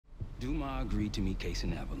Duma agreed to meet Case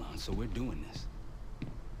in Avalon, so we're doing this.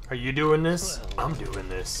 Are you doing this? I'm doing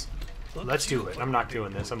this. Let's do it. I'm not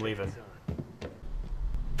doing this. I'm leaving.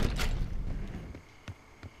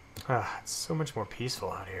 Ah, it's so much more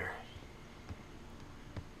peaceful out here.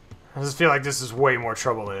 I just feel like this is way more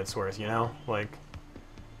trouble than it's worth, you know? Like,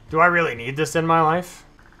 do I really need this in my life?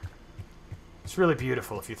 It's really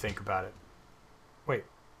beautiful if you think about it. Wait.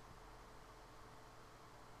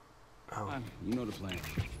 Oh. You know the plan.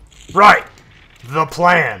 Right! The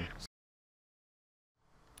plan!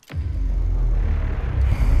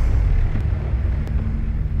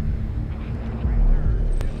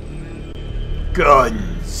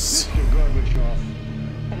 Guns!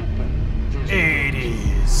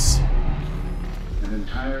 80s! An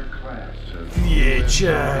entire class of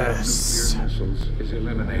VHS! nuclear missiles is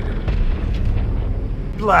eliminated.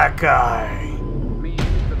 Black Eye! Means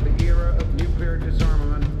that the era of nuclear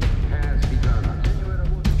disarmament has begun.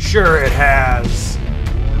 Sure it has.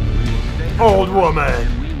 Old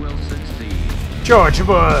woman. We will succeed. George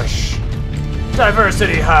Bush.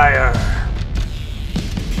 Diversity hire.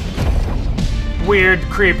 Weird,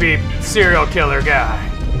 creepy serial killer guy.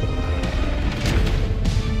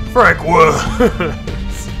 Frank Woods.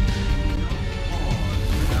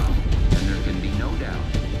 And there can be no doubt.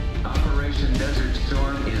 Operation Desert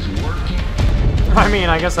Storm is working. I mean,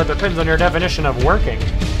 I guess that depends on your definition of working.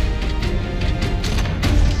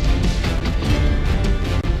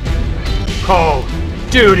 Call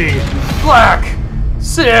Duty Black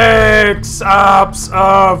 6 Ops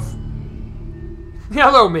of...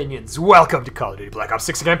 Hello, minions. Welcome to Call of Duty Black Ops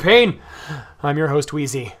 6 campaign. I'm your host,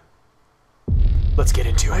 Wheezy. Let's get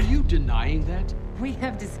into it. Are you denying that? We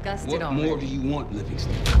have discussed it What already. more do you want,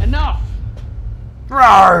 Livingston? Enough!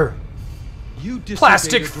 Rawr! You disobeyed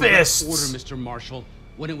Plastic a direct fists. order, Mr. Marshall,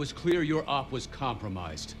 when it was clear your op was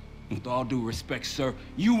compromised. With all due respect, sir,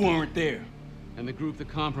 you weren't there. And the group that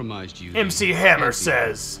compromised you... MC Hammer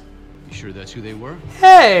says. You sure that's who they were?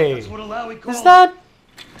 Hey! That's what Alawi called Is that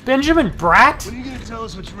Benjamin Bratt? When are you gonna tell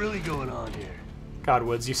us what's really going on here? God,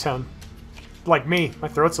 Woods, you sound like me. My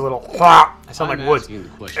throat's a little... I sound like Woods. asking the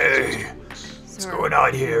questions. Hey, what's going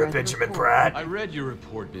on here, Benjamin Bratt? I read your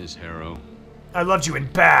report, Ms. Harrow. I loved you in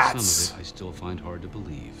Some bats. of it I still find hard to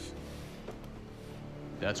believe.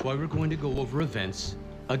 That's why we're going to go over events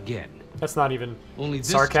again. That's not even Only this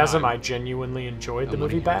sarcasm. time, I genuinely enjoyed the I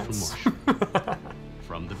wanna movie hear Bats. from Marshall.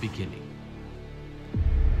 From the beginning.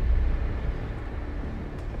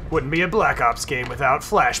 Wouldn't be a Black Ops game without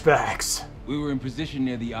flashbacks. We were in position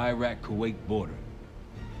near the Iraq-Kuwait border.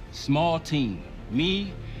 Small team.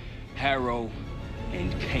 Me, Harrow,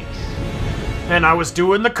 and Case. And I was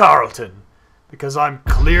doing the Carlton. Because I'm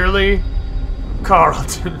clearly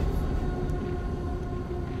Carlton.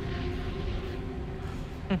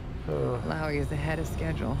 Lowy is ahead of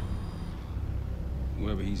schedule.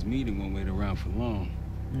 Whoever he's meeting won't wait around for long.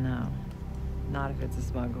 No, not if it's a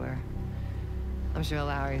smuggler. I'm sure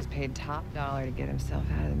Lowery is paid top dollar to get himself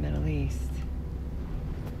out of the Middle East.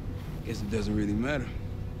 Guess it doesn't really matter.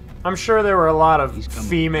 I'm sure there were a lot of He's coming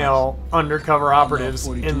female undercover operatives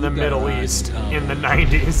 42 in the got Middle eyes East down. in the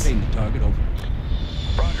 90s. Taking the target over.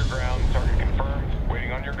 Roger, ground. Target confirmed.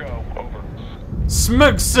 Waiting on your go. Over.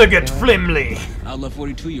 Smug Sugat Flimley. Outlaw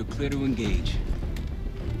 42, you're clear to engage.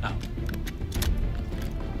 Out.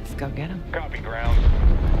 Let's go get him. Copy, ground.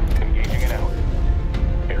 Engaging an hour.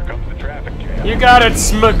 Here comes the traffic jam. You got it,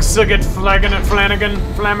 Smug Sugat Flanagan.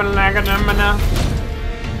 Flaminaganamana.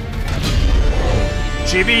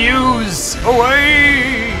 GBUs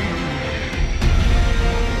away!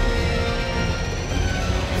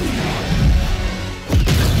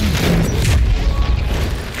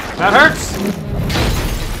 That hurts!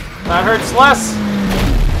 That hurts less!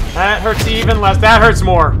 That hurts even less. That hurts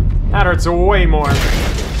more. That hurts way more.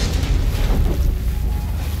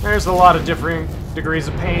 There's a lot of differing degrees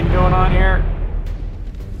of pain going on here.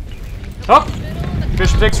 Oh!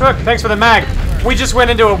 Bishop takes Rook. Thanks for the mag. We just went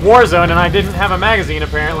into a war zone and I didn't have a magazine,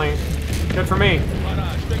 apparently. Good for me.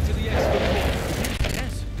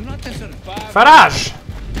 Farage!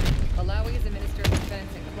 Lowery is a minister of defense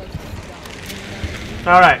and close to the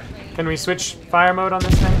Alright. Can we switch fire mode on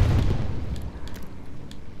this thing?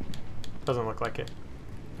 Doesn't look like it.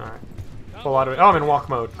 Alright. Pull out of it. Oh, I'm in walk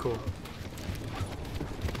mode. Cool.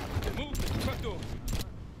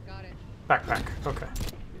 Got it. Backpack. Okay.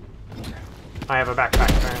 I have a backpack,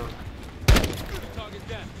 apparently.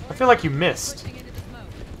 I feel like you missed. Pushing into the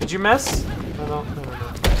smoke. Did you miss? No, no, no, no. They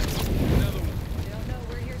don't know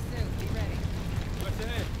we're here soon. Be ready.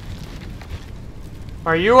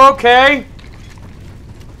 Are you okay?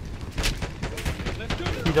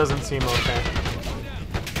 He doesn't seem okay.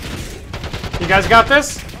 You guys got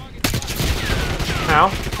this? Ow.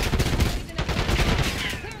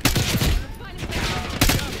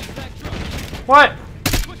 What?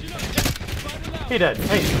 He dead.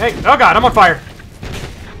 Hey, hey. Oh god, I'm on fire.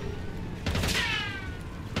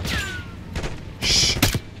 Shh.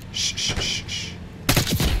 Shh, shh, shh, shh.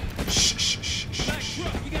 Shh, shh, shh, shh.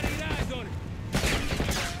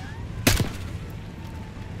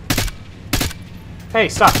 Hey,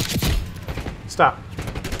 stop. Stop.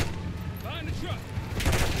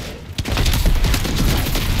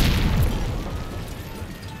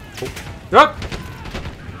 Up.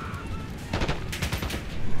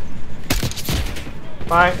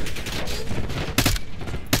 Bye.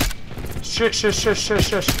 Shush, shush, shush, shush,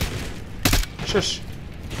 shush. Shush.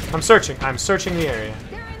 I'm searching. I'm searching the area.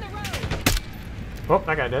 Oh,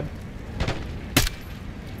 that guy dead.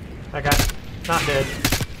 That guy not dead.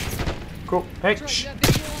 Cool. Hey, shh.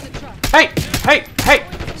 Hey, hey, hey,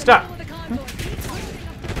 stop.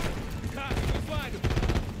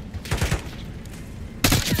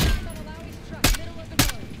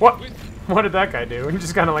 What? What did that guy do? He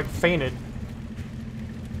just kind of like fainted.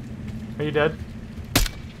 Are you dead?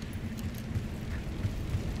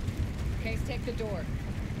 Case, take the door.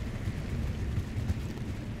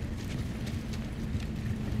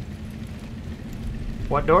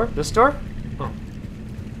 What door? This door? Oh.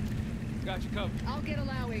 Got you covered. I'll get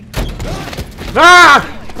Alawi. Ah!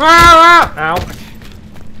 Ah! Ah! Ow.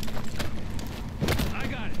 I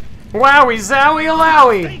got it. Wowie zowie Stay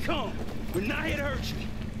alowie! calm. We're not here to hurt you.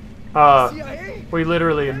 CIA? We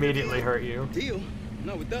literally immediately hurt you. Deal.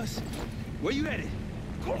 Not with us. Where you headed?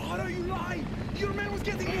 Colorado, you lied. Your man was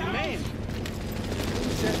getting me out. Man.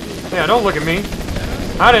 Yeah, don't look at me.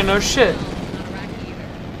 I didn't know shit.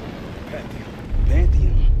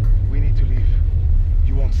 Pantheon. We need to leave.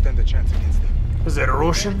 You won't stand a chance against them. Is it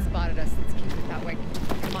Russian? Spotted us. Let's keep it that way.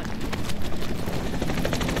 Come on.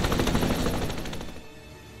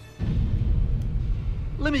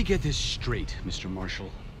 Let me get this straight, Mr. Marshall.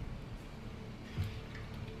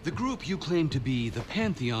 The group you claim to be the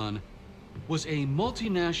Pantheon was a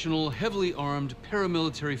multinational, heavily armed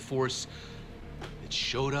paramilitary force that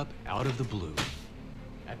showed up out of the blue.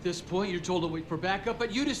 At this point, you're told to wait for backup,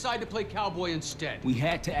 but you decide to play cowboy instead. We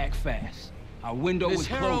had to act fast. Our window was Ms.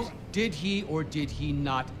 Harrow, closed. did he or did he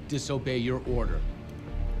not disobey your order?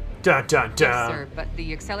 Dun dun Yes, dun. sir, but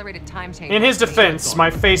the accelerated time change... In his defense, my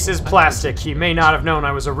face is plastic. He may not have known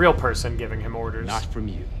I was a real person giving him orders. Not from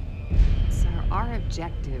you. Sir, our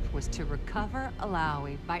objective was to recover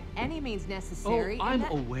Alawi by any means necessary. Oh, I'm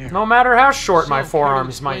aware. No matter how short my So,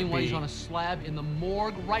 forearms care to explain might why he's be. on a slab in the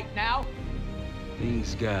morgue right now?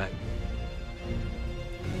 Things got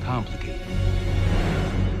complicated.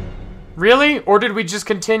 Really? Or did we just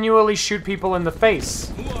continually shoot people in the face?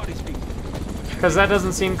 Who are these people? Because that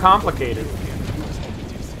doesn't seem complicated.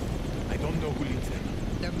 I don't know who leads them.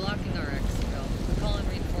 They're blocking our exit, Bill. We're calling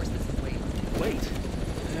reinforcements and wait. Wait. The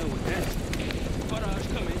hell with that. Farage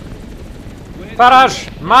coming.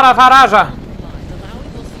 Farage! Mara Faraja! Come on, Alawi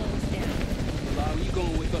will slow us down. Are you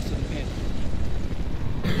going with us to the pen?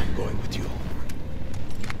 I'm going with you.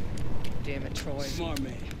 Damn it, Troy. Smart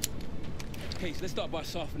man. Case, let's start by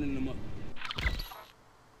softening them up.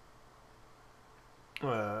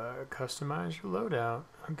 Customize your loadout.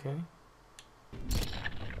 Okay.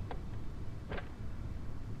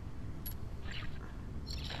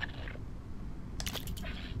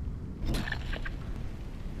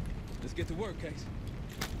 Let's get to work, Case.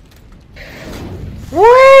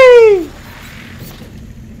 Whee!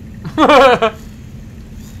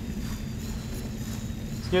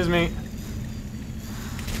 Excuse me.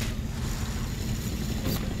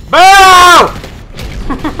 Boo!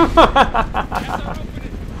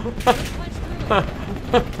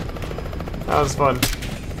 That was fun.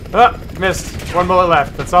 Ah, missed. One bullet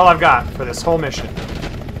left. That's all I've got for this whole mission.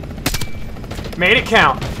 Made it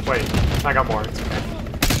count. Wait, I got more. It's okay.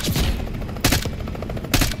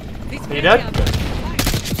 Are you dead?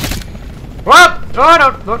 What? Oh,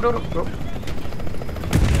 no, no, no, no.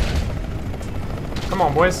 Come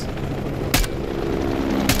on, boys.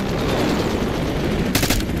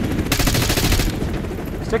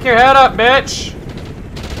 Stick your head up, bitch.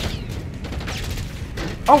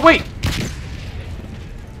 Oh, wait.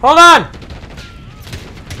 Hold on.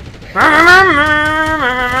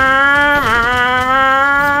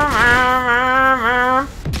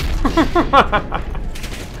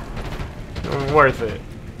 Worth it.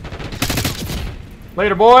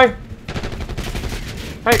 Later, boy.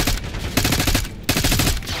 Hey.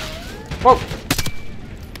 Whoa.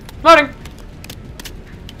 Loading.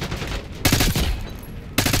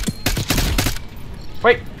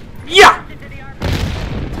 Wait. Yeah.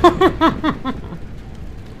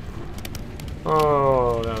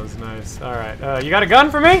 Oh, that was nice. Alright, you got a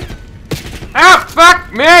gun for me? Ah,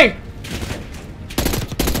 fuck me!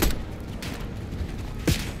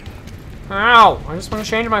 Ow! I just want to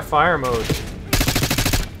change my fire mode.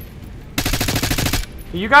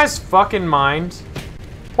 Do you guys fucking mind?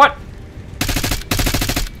 What?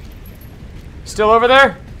 Still over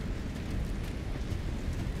there?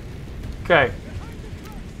 Okay.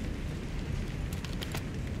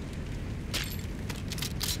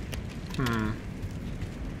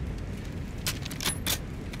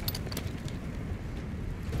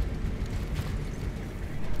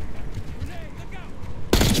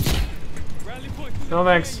 No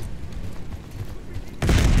thanks.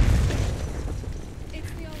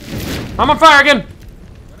 I'm on fire again!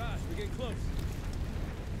 We're getting close.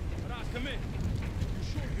 Come in. You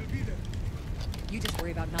sure he'll be there? You just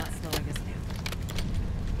worry about not slowing us down.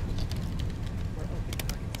 We're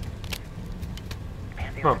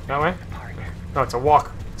open. Oh, that way? Oh, it's a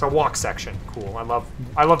walk. It's a walk section. Cool. I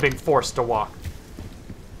love being forced to walk.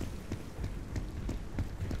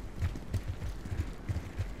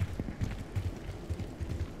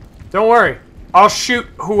 Don't worry. I'll shoot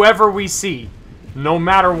whoever we see, no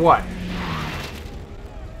matter what.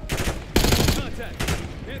 Contact.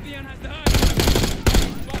 Pantheon has the high.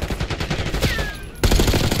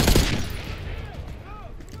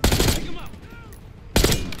 Take him out.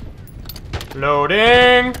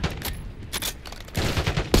 Loading.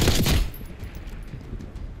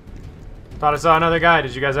 Thought I saw another guy.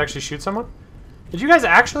 Did you guys actually shoot someone? Did you guys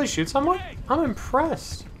actually shoot someone? I'm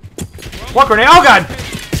impressed. What grenade? Oh god!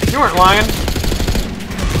 You weren't lying.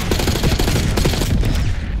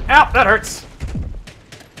 Ow, that hurts.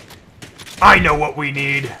 I know what we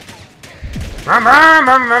need.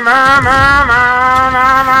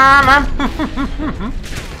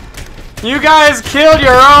 You guys killed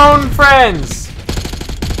your own friends.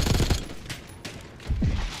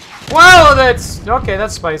 Wow, that's... Okay,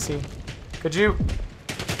 that's spicy. Could you...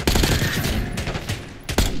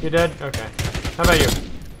 You dead? Okay. How about you?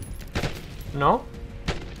 No?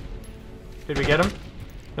 Did we get him?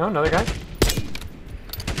 No, another guy?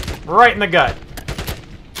 Right in the gut.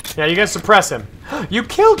 Yeah, you guys suppress him. You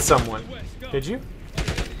killed someone. Did you?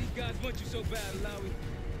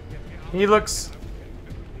 He looks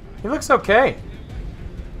okay.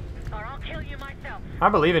 Or I'll kill you myself. I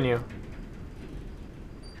believe in you.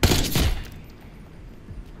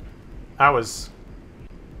 That was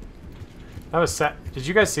Did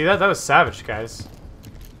you guys see that? That was savage, guys.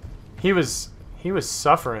 He was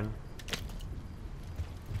suffering.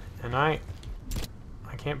 And I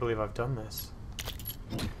can't believe I've done this.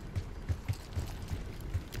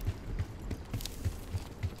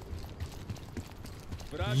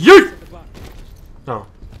 Yeet! Oh.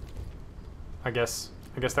 I guess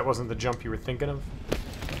that wasn't the jump you were thinking of.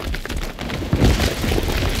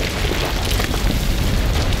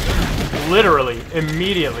 Literally,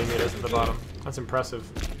 immediately meet us at the bottom. That's impressive.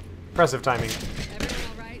 Impressive timing.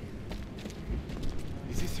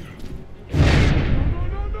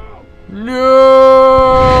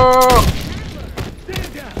 No!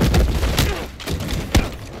 Stand down.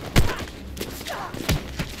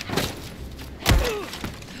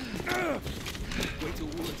 Wait till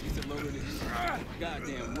Woods gets a load of this.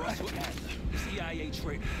 Goddamn Russell Adler, CIA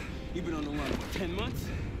traitor. You've been on the run for 10 months?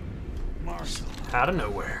 Marshall. Out of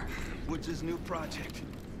nowhere. Woods' new project.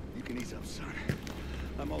 You can ease up, son.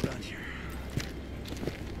 I'm all done here.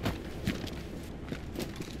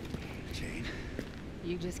 Jane.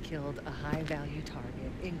 You just killed a high-value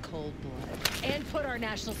target in cold blood and put our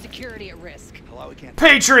national security at risk. Hello, we can't.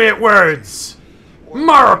 Patriot words!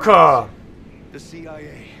 America! The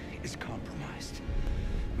CIA is compromised.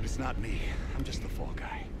 But it's not me. I'm just the fall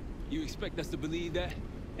guy. You expect us to believe that?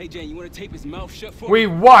 Hey, Jane, you want to tape his mouth shut for We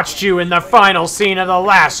me? watched you in the final scene of the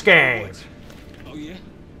last game. Oh, yeah?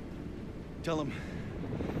 Tell him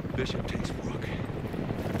Bishop takes Brooke.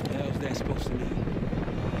 What the hell's that supposed to mean?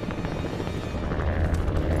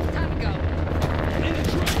 Time to go. In the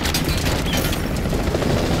truck!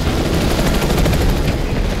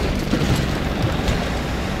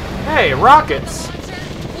 Hey, rockets! Launcher,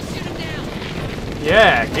 we'll shoot him down.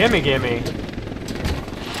 Yeah, gimme, gimme.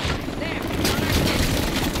 There,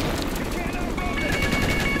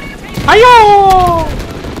 Hiyo!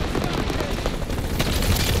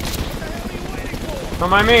 Don't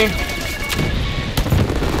mind me.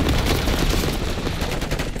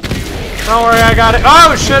 Don't worry, I got it.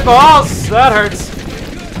 Oh shit, balls! That hurts.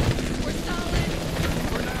 we're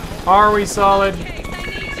solid. Are we solid? Okay, I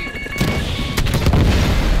need you.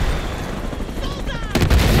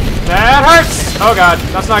 That hurts! Oh god,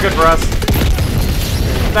 that's not good for us.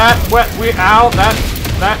 That wet we ow, that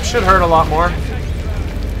That should hurt a lot more. No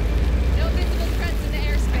visible threats in the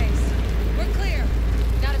airspace. We're clear.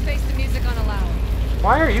 Now to face the music on Alawi.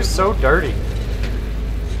 Why are you so dirty?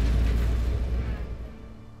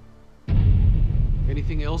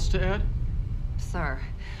 Anything else to add? Sir,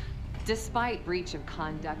 despite breach of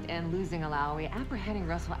conduct and losing Alawi, apprehending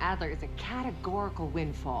Russell Adler is a categorical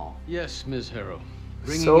windfall. Yes, Ms. Harrow.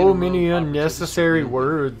 Bringing in So a many rogue unnecessary operative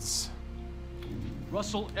words.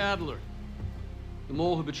 Russell Adler, the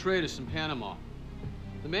mole who betrayed us in Panama.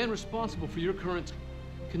 The man responsible for your current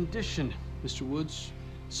condition, Mr. Woods.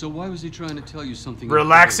 So why was he trying to tell you something?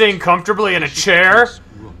 Relaxing comfortably in a chair?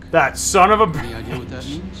 That son of a... Any idea what that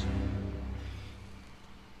means?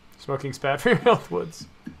 Smoking's bad for your health, Woods.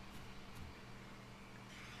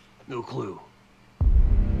 No clue.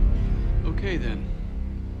 Okay then.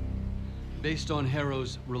 Based on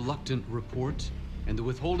Harrow's reluctant report and the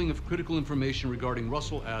withholding of critical information regarding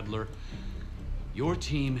Russell Adler, your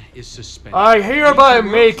team is suspended. I hereby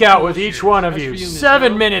make out with each one of you.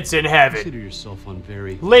 7 minutes in heaven. Consider yourself on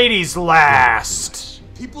very... Ladies last.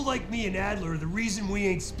 People like me and Adler are the reason we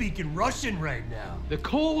ain't speaking Russian right now. The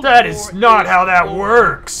Cold That War is not how that over,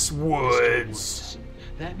 works, Mr. Woods.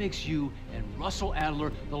 That makes you and Russell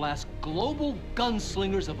Adler the last global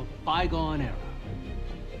gunslingers of a bygone era.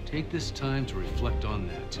 Take this time to reflect on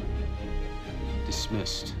that.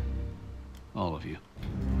 Dismissed. All of you.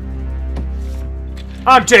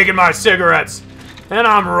 I'm taking my cigarettes, and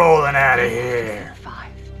I'm rolling out of here. 5.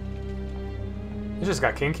 It just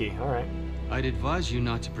got kinky, alright. I'd advise you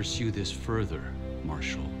not to pursue this further,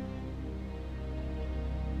 Marshal.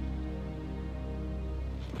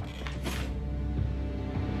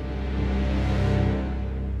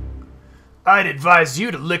 I'd advise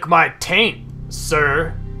you to lick my taint,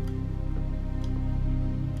 sir.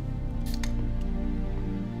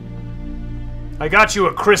 I got you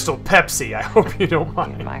a Crystal Pepsi. I hope you don't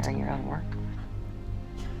mind. Admiring your own work.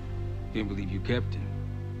 Can't believe you kept it.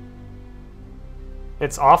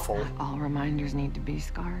 It's awful. All reminders need to be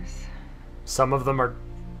scars. Some of them are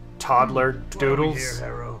toddler Why are we doodles. here,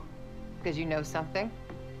 Harrow? Because you know something?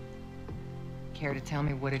 Care to tell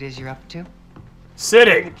me what it is you're up to?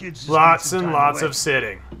 Sitting. The kids just Lots need some and time lots away. of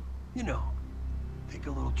sitting. You know, take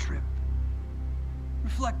a little trip.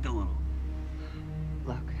 Reflect a little.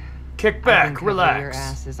 Look, Kick I can back, cover relax. your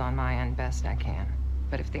asses on my end best I can.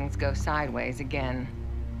 But if things go sideways again,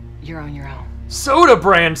 you're on your own. Soda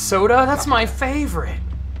brand soda? That's my favorite.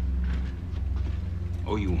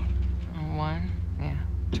 Oh, you won. One? Yeah.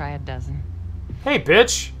 Try a dozen. Hey,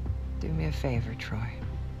 bitch. Do me a favor, Troy.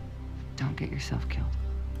 Don't get yourself killed.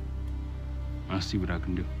 I'll see what I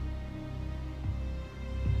can do.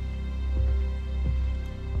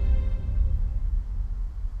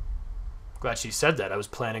 Glad she said that. I was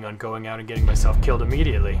planning on going out and getting myself killed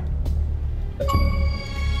immediately.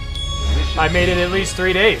 I made it at least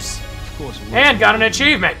 3 days. Of course. And got an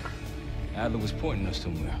achievement. Adler was pointing us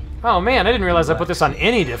somewhere. Oh man, I didn't realize I put this on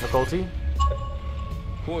any difficulty.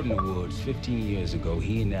 According to Woods, 15 years ago,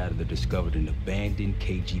 he and Adler discovered an abandoned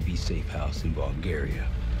KGB safe house in Bulgaria.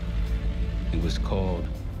 It was called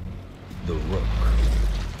the Rook.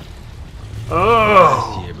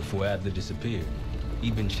 Oh. Last year, before Adler disappeared,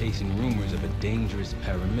 he'd been chasing rumors of a dangerous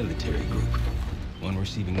paramilitary group, one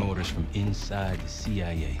receiving orders from inside the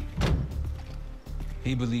CIA.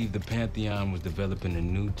 He believed the Pantheon was developing a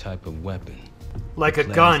new type of weapon. Like a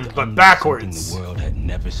Plans gun, to but unleash backwards. something the world had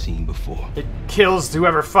never seen before. It kills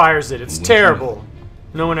whoever fires it. It's When terrible.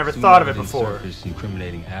 No one ever Soon thought of it evidence before. surfaced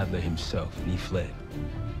incriminating Adler himself, and he fled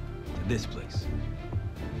to this place.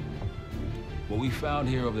 What we found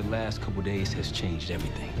here over the last couple days has changed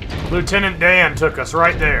everything. Lieutenant Dan took us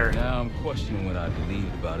right there. Now I'm questioning what I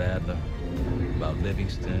believed about Adler, about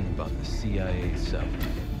Livingston, about the CIA itself.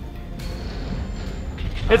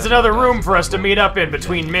 It's another room for us to meet up in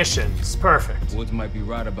between missions. Perfect. Woods might be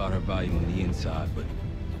right about her value on the inside, but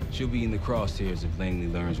she'll be in the crosshairs if Langley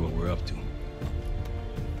learns what we're up to.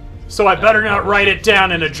 So I better not write it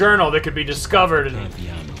down in a journal that could be discovered and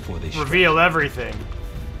Pantheon before they strike. reveal everything.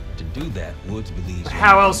 To do that, Woods believes.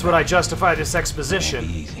 How else would I justify this It won't exposition?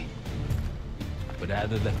 be easy. But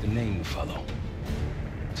Adler left a name to follow.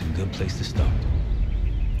 It's a good place to start.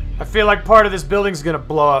 I feel like part of this building's gonna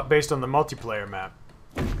blow up based on the multiplayer map.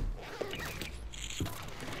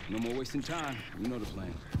 No more wasting time. You know the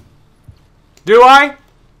plan. Do I?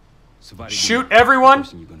 Savati Shoot Gilbert, everyone? the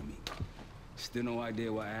person you're gonna meet. Still no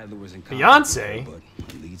idea why Adler was in contact Beyonce? with her,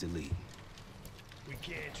 but a lead's a lead. We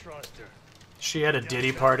can't trust her. She had a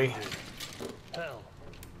Diddy party. Hell,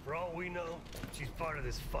 for all we know, she's part of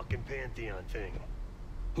this fucking Pantheon thing.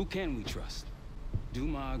 Who can we trust?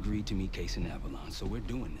 Duma agreed to meet Case in Avalon, so we're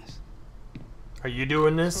doing this. Are you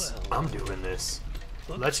doing this? I'm doing this.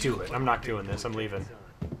 Let's do it. I'm not doing this. I'm leaving.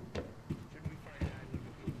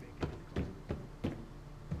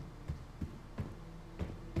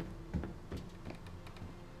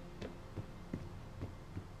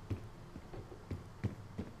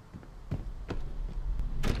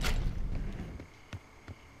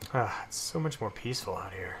 Ah, it's so much more peaceful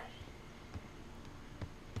out here.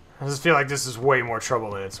 I just feel like this is way more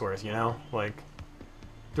trouble than it's worth, you know? Like,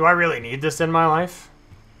 do I really need this in my life?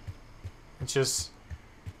 It just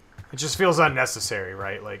feels unnecessary,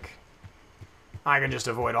 right? Like, I can just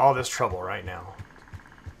avoid all this trouble right now.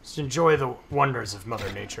 Just enjoy the wonders of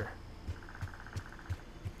Mother Nature.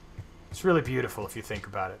 It's really beautiful if you think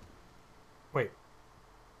about it. Wait.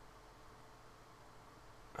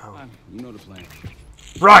 Oh. You know the plan.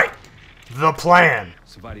 Right! The plan!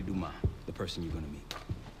 Savati Dumas, the person you're gonna meet.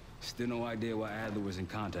 Still no idea why Adler was in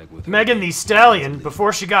contact with her. Megan Thee Stallion,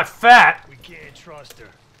 before she got fat. We can't trust her.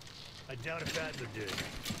 I doubt if Adler did.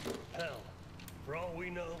 Hell, for all we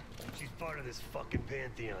know, she's part of this fucking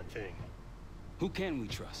Pantheon thing. Who can we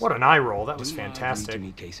trust? What an eye roll. That was Dumas fantastic. agreed to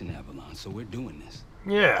meet Case in Avalon, so we're doing this.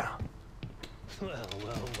 Yeah. Well.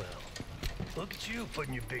 Look at you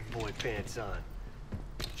putting your big boy pants on.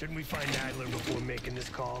 Shouldn't we find Adler before making this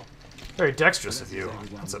call? Very dexterous of you.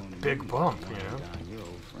 That's a big bump, you know? Your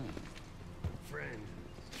old friend. Friend?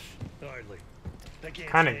 Hardly.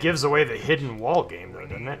 Kind of gives away the hidden wall game, though,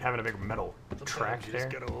 doesn't it? Having a big metal track you there.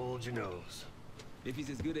 just gotta hold your nose. If he's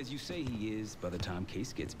as good as you say he is, by the time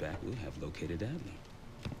Case gets back, we'll have located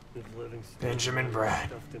Adler. Benjamin Brad.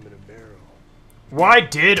 Stuffed him in a barrel. Why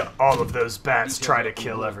did all of those bats try to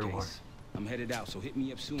kill everyone? I'm headed out, so hit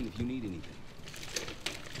me up soon if you need anything.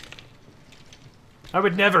 I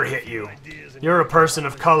would never hit you. You're a person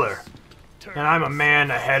of color, and I'm a man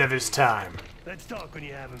ahead of his time. Let's talk when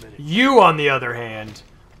you have a minute. You, on the other hand,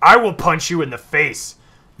 I will punch you in the face.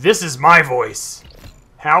 This is my voice.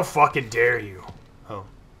 How fucking dare you? Oh,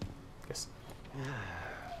 guess.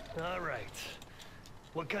 All right.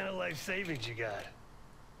 What kind of life savings you got?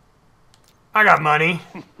 I got money.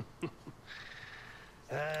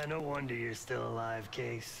 No wonder you're still alive,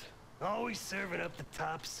 Case. Always serving up the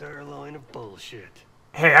top sirloin of bullshit.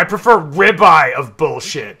 Hey, I prefer ribeye of We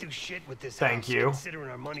bullshit. can't do shit with this Thank house, you. Considering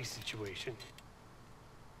our money situation.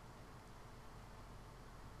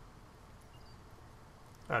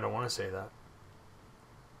 I don't want to say that.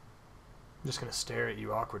 I'm just gonna stare at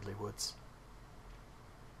you awkwardly, Woods.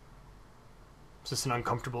 Is this an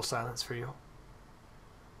uncomfortable silence for you?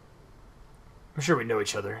 I'm sure we know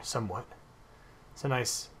each other, somewhat. It's a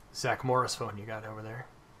nice Zach Morris phone you got over there.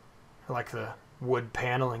 I like the wood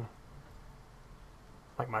paneling.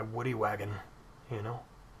 Like my Woody wagon, you know?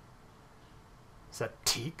 Is that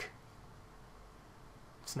teak?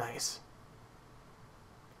 It's nice.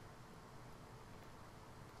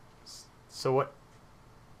 So what?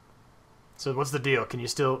 So what's the deal? Can you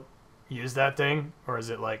still use that thing? Or is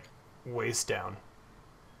it like waist down?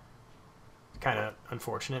 Kind of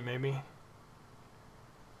unfortunate, maybe.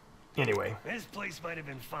 Anyway. This place might have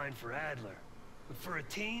been fine for Adler. But for a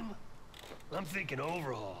team, I'm thinking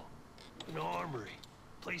overhaul. An armory.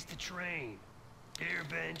 Place to train. Air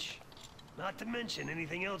bench. Not to mention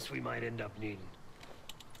anything else we might end up needing.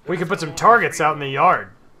 We could put some targets out in the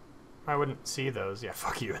yard. I wouldn't see those. Yeah,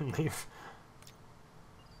 fuck you and leave.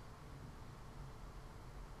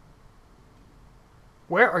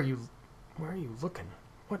 Where are you looking?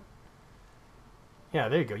 What? Yeah,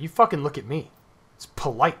 there you go. You fucking look at me. It's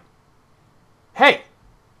polite. Hey!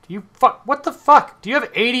 Do you what the fuck? Do you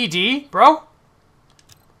have ADD, bro?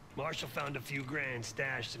 Marshall found a few grand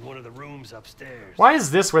stashed in one of the rooms upstairs. Why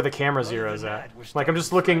is this where the camera zero's at? Like I'm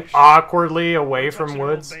just looking awkwardly away from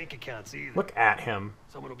Woods. Bank accounts either. Look at him.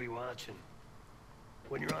 Someone will be watching.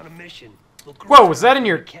 When you're on a mission, look whoa, was that in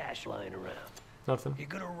your cash lying around? Nothing. You're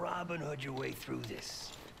gonna Robin Hood your way through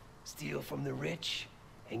this. Steal from the rich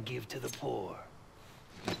and give to the poor.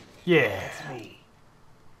 Yeah. That's me.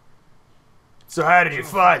 So how did you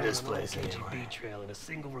find this place KGB anyway? trail and a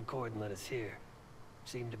single recording let us hear.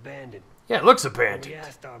 Seemed abandoned. Yeah, it looks We abandoned.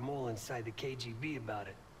 asked our mole inside the KGB about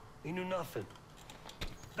it. He knew nothing.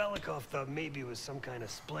 Belikov thought maybe it was some kind of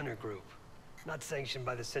splinter group, not sanctioned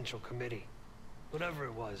by the Central Committee. Whatever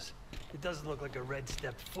it was, it doesn't look like a red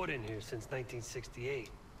stepped foot in here since 1968.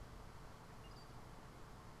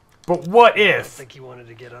 But what I don't if? think he wanted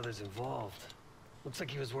to get others involved. Looks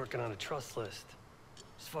like he was working on a trust list.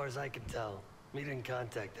 As far as I can tell, he didn't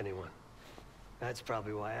contact anyone. That's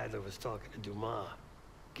probably why Adler was talking to Dumas,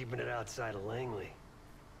 keeping it outside of Langley.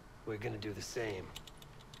 We're gonna do the same,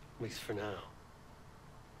 at least for now.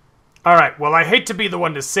 Alright, well I hate to be the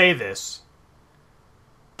one to say this,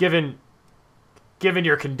 given given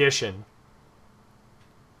your condition.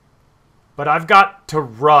 But I've got to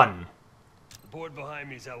run. The board behind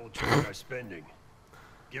me is how we'll track our spending.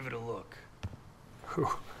 Give it a look.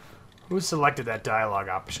 Who selected that dialogue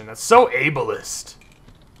option? That's so ableist.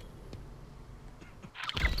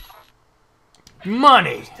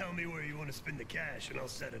 Money. Just tell me where you want to spend the cash and I'll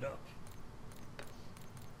set it up.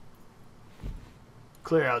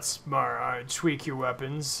 Clear out smart. Tweak your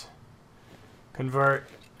weapons. Convert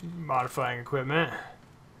modifying equipment.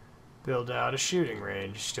 Build out a shooting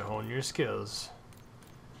range to hone your skills.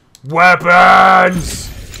 Weapons!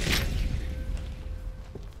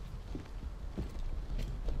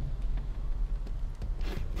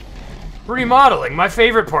 Remodeling, my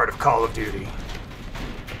favorite part of Call of Duty.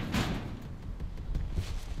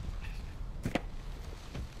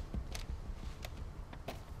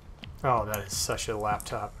 Oh, that is such a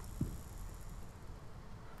laptop.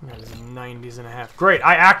 That is 90s and a half. Great,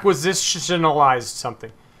 I acquisitionalized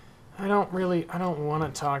something. I don't want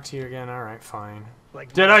to talk to you again. Alright, fine.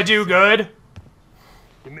 Did I do good?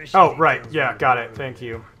 Oh, right, yeah, got it. Thank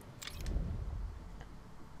you.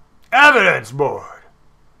 Evidence board.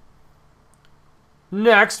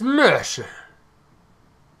 Next mission.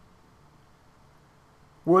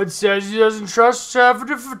 Wood says he doesn't trust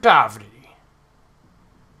photography.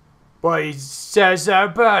 But he says that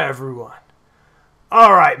about everyone.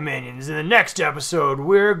 Alright, minions, in the next episode,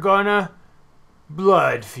 we're gonna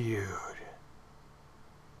blood feud.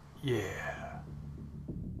 Yeah.